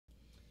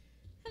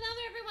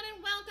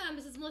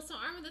Melissa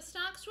Arm with the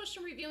Stock Swoosh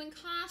and reviewing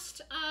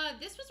cost.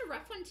 This was a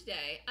rough one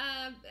today.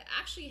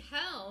 Actually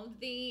held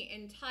the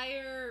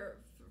entire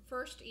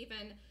first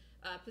even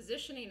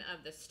positioning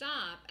of the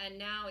stop, and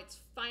now it's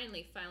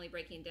finally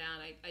breaking down.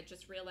 I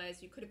just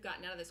realized you could have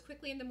gotten out of this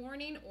quickly in the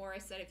morning, or I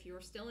said if you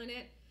were still in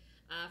it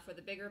for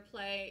the bigger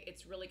play,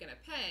 it's really going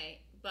to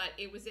pay. But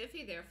it was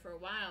iffy there for a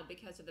while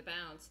because of the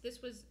bounce.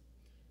 This was,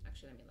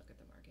 actually, let me look at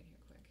the market here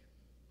quick.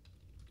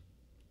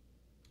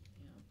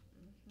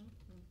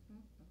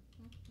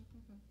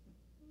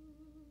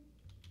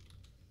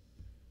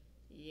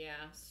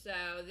 Yeah,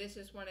 so this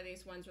is one of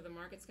these ones where the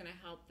market's going to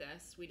help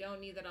this. We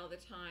don't need that all the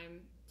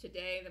time.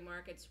 Today, the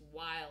market's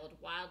wild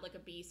like a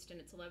beast, and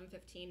it's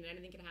 11:15, and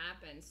anything can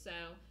happen. So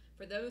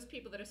for those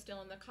people that are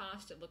still in the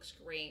cost, it looks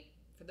great.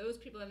 For those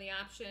people in the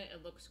option,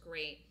 it looks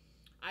great.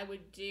 I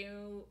would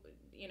do,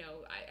 you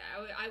know,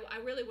 I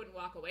really wouldn't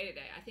walk away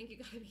today. I think you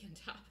got to be on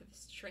top of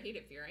this trade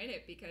if you're in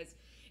it, because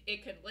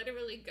it could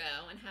literally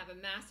go and have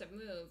a massive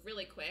move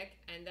really quick,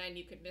 and then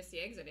you could miss the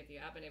exit if you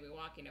happen to be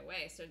walking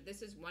away. So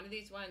this is one of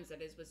these ones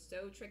that was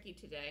so tricky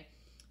today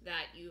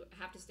that you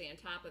have to stay on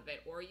top of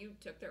it, or you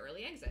took the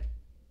early exit.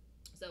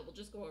 So we'll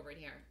just go over it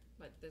here,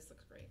 but this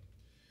looks great.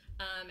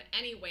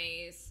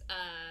 Anyways,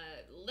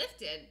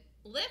 lifted,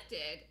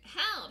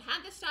 held,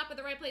 had the stop at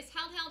the right place,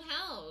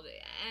 held,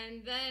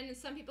 and then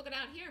some people got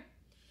out here.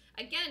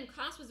 Again,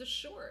 cost was a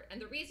short,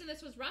 and the reason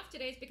this was rough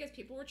today is because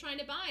people were trying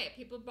to buy it.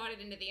 People bought it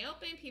into the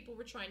open, people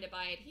were trying to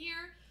buy it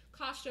here.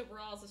 Cost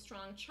overall is a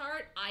strong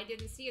chart. I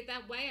didn't see it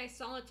that way. I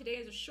saw it today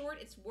as a short.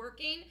 It's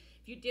working.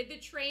 If you did the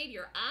trade,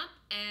 you're up,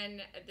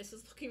 and this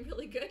is looking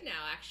really good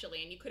now,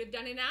 actually, and you could have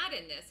done an ad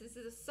in this. This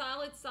is a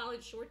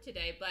solid short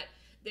today, but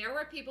there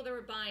were people that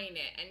were buying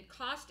it, and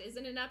cost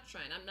isn't an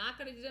uptrend. I'm not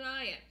going to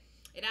deny it.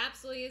 It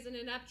absolutely isn't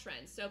an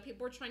uptrend. So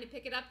people were trying to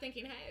pick it up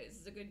thinking, hey, this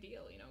is a good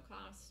deal, you know,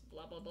 cost,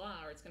 blah, blah,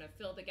 blah, or it's going to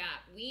fill the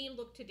gap. We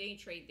look to day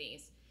trade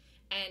these,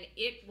 and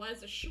it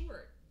was a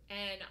short.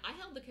 And I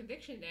held the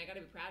conviction today. I got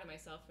to be proud of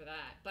myself for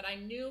that. But I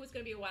knew it was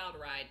going to be a wild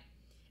ride,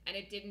 and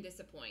it didn't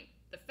disappoint.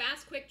 The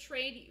fast, quick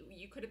trade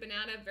you could have been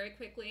out of very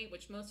quickly,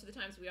 which most of the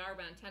times we are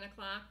around 10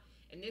 o'clock.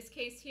 In this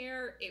case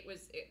here,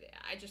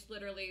 I just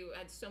literally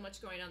had so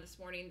much going on this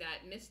morning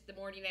that missed the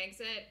morning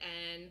exit,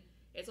 and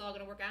it's all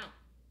going to work out.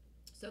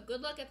 So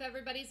good luck if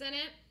everybody's in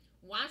it.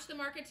 Watch the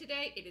market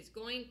today. It is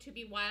going to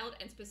be wild,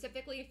 and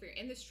specifically if you're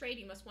in this trade,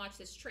 you must watch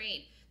this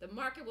trade. The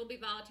market will be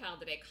volatile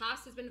today.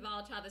 Cost has been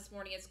volatile this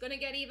morning. It's going to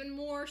get even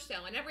more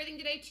so, and everything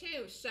today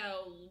too.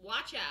 So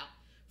watch out.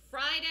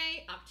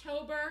 Friday,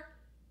 October,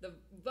 the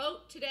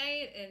vote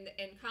today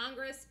in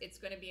Congress, it's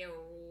going to be a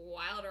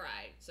wild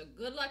ride. So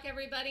good luck,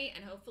 everybody,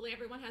 and hopefully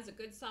everyone has a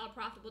good, solid,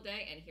 profitable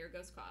day, and here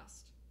goes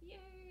cost.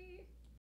 Yay!